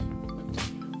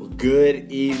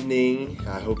Good evening.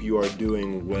 I hope you are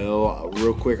doing well.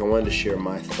 Real quick, I wanted to share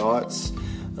my thoughts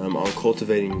on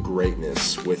cultivating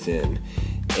greatness within.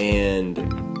 And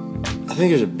I think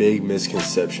there's a big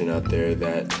misconception out there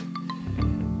that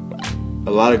a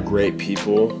lot of great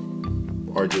people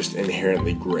are just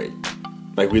inherently great.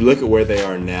 Like, we look at where they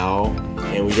are now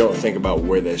and we don't think about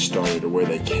where they started or where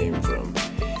they came from.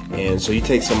 And so you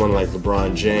take someone like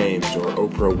LeBron James or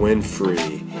Oprah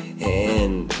Winfrey,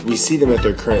 and we see them at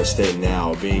their current state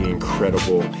now being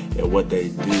incredible at what they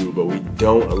do, but we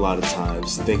don't a lot of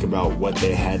times think about what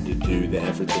they had to do, the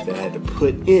effort that they had to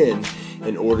put in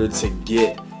order to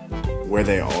get where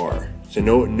they are. So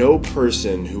no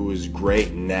person who is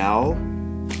great now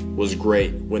was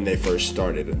great when they first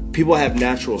started. People have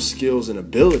natural skills and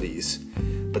abilities,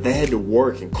 but they had to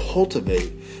work and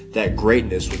cultivate that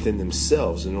greatness within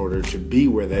themselves in order to be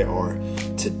where they are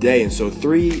today. And so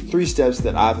three steps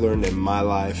that I've learned in my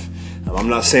life. I'm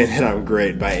not saying that I'm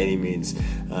great by any means,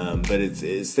 but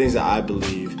it's things that I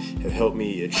believe have helped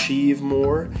me achieve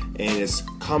more, and it's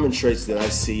common traits that I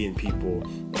see in people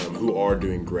who are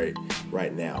doing great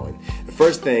right now. And the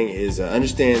first thing is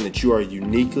understand that you are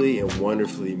uniquely and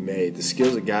wonderfully made. The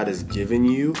skills that God has given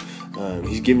you,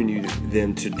 He's given you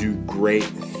them to do great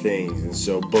things. And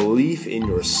so belief in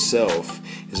yourself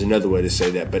is another way to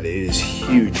say that, but it is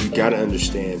huge. You got to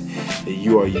understand that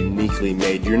you are uniquely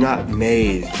made. You're not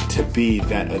made to be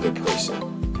that other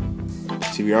person.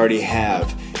 See, we already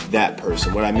have that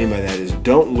person. What I mean by that is,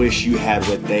 don't wish you had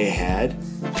what they had.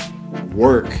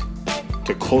 Work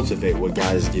to cultivate what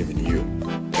God has given you.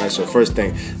 All right, so first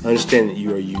thing, understand that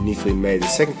you are uniquely made. The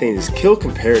second thing is kill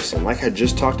comparison. Like I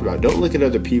just talked about, don't look at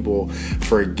other people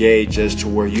for a gauge as to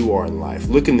where you are in life.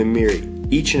 Look in the mirror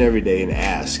each and every day and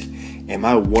ask, am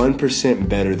I 1%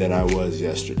 better than I was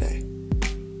yesterday?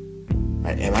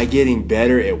 Right, am I getting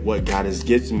better at what God has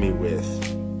gifted me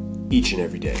with each and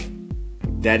every day?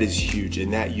 That is huge,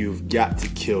 and that you've got to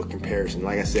kill comparison.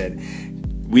 Like I said,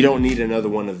 we don't need another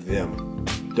one of them.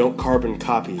 Don't carbon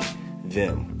copy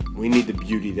them. We need the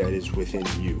beauty that is within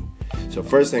you. So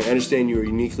first thing, understand you are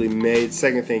uniquely made.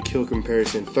 Second thing, kill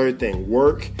comparison. Third thing,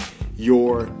 work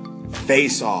your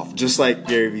face off. Just like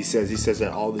Gary Vee says, he says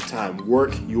that all the time.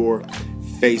 Work your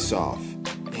face off.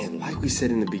 And like we said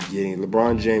in the beginning,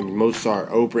 LeBron James, Mozart,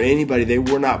 Oprah, anybody, they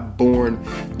were not born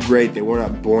great. They were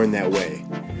not born that way.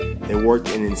 They worked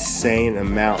an insane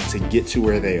amount to get to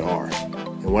where they are.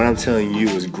 And what I'm telling you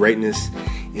is greatness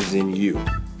is in you.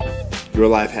 Your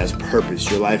life has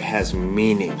purpose. Your life has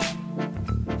meaning.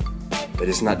 But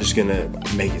it's not just going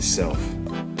to make itself.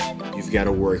 You've got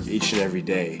to work each and every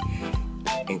day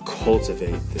and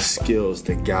cultivate the skills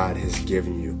that God has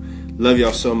given you. Love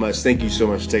y'all so much. Thank you so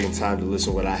much for taking time to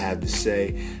listen to what I have to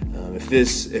say. If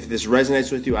this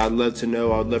resonates with you, I'd love to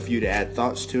know. I would love for you to add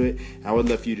thoughts to it. I would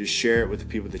love for you to share it with the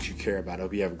people that you care about. I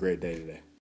hope you have a great day today.